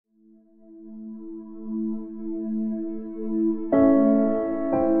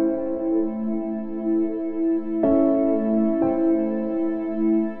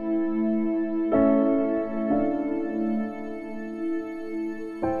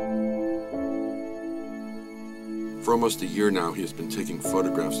For almost a year now, he has been taking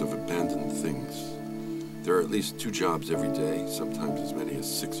photographs of abandoned things. There are at least 2 jobs every day, sometimes as many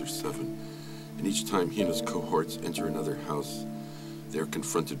as 6 or 7. And each time he and his cohorts enter another house, they are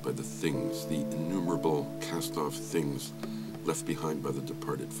confronted by the things, the innumerable cast-off things left behind by the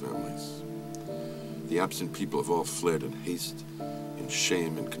departed families. The absent people have all fled in haste, in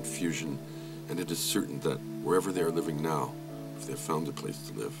shame and confusion, and it is certain that wherever they are living now, if they have found a place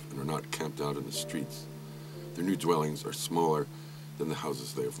to live and are not camped out in the streets, their new dwellings are smaller than the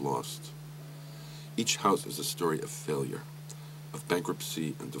houses they have lost. Each house is a story of failure, of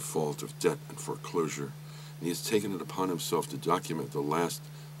bankruptcy and default, of debt and foreclosure, and he has taken it upon himself to document the last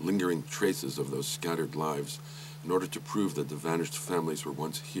lingering traces of those scattered lives in order to prove that the vanished families were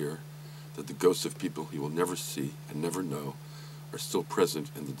once here, that the ghosts of people he will never see and never know are still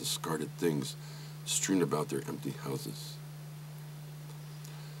present in the discarded things strewn about their empty houses.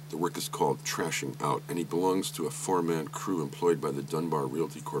 The work is called Trashing Out, and he belongs to a 4-man crew employed by the Dunbar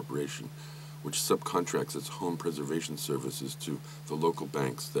Realty Corporation, which subcontracts its home preservation services to the local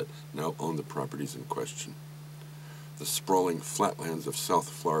banks that now own the properties in question. The sprawling flatlands of South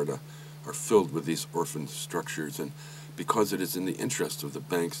Florida are filled with these orphaned structures, and because it is in the interest of the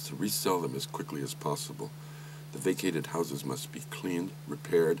banks to resell them as quickly as possible, the vacated houses must be cleaned,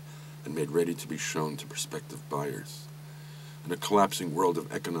 repaired, and made ready to be shown to prospective buyers. In a collapsing world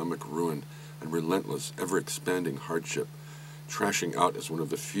of economic ruin and relentless, ever-expanding hardship, Trashing Out is one of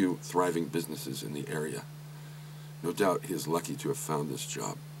the few thriving businesses in the area. No doubt he is lucky to have found this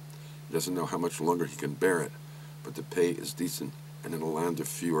job. He doesn't know how much longer he can bear it, but the pay is decent, and in a land of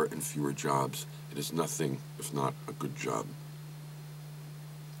fewer and fewer jobs, it is nothing if not a good job.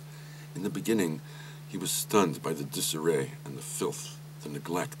 In the beginning, he was stunned by the disarray and the filth, the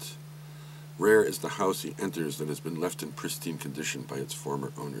neglect. Rare is the house he enters that has been left in pristine condition by its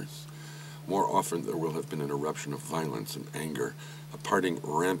former owners. More often there will have been an eruption of violence and anger, a parting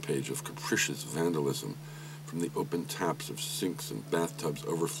rampage of capricious vandalism, from the open taps of sinks and bathtubs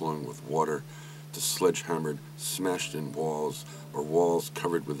overflowing with water to sledge-hammered, smashed-in walls, or walls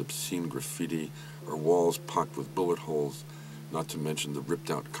covered with obscene graffiti, or walls pocked with bullet holes, not to mention the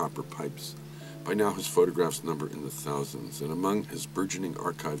ripped-out copper pipes. By now his photographs number in the thousands, and among his burgeoning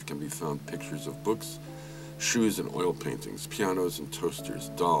archive can be found pictures of books, shoes and oil paintings, pianos and toasters,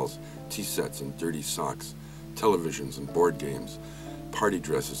 dolls, tea sets and dirty socks, televisions and board games, party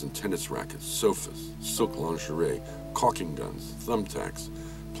dresses and tennis rackets, sofas, silk lingerie, caulking guns, thumbtacks,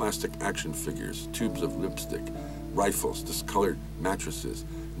 plastic action figures, tubes of lipstick, rifles, discolored mattresses,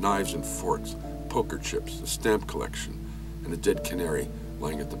 knives and forks, poker chips, a stamp collection, and a dead canary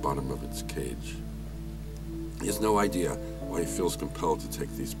lying at the bottom of its cage. He has no idea why he feels compelled to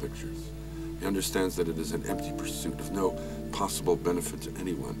take these pictures. He understands that it is an empty pursuit of no possible benefit to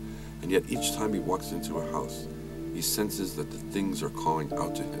anyone, and yet each time he walks into a house, he senses that the things are calling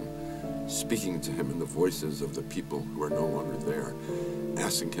out to him, speaking to him in the voices of the people who are no longer there,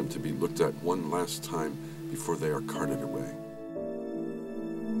 asking him to be looked at one last time before they are carted away.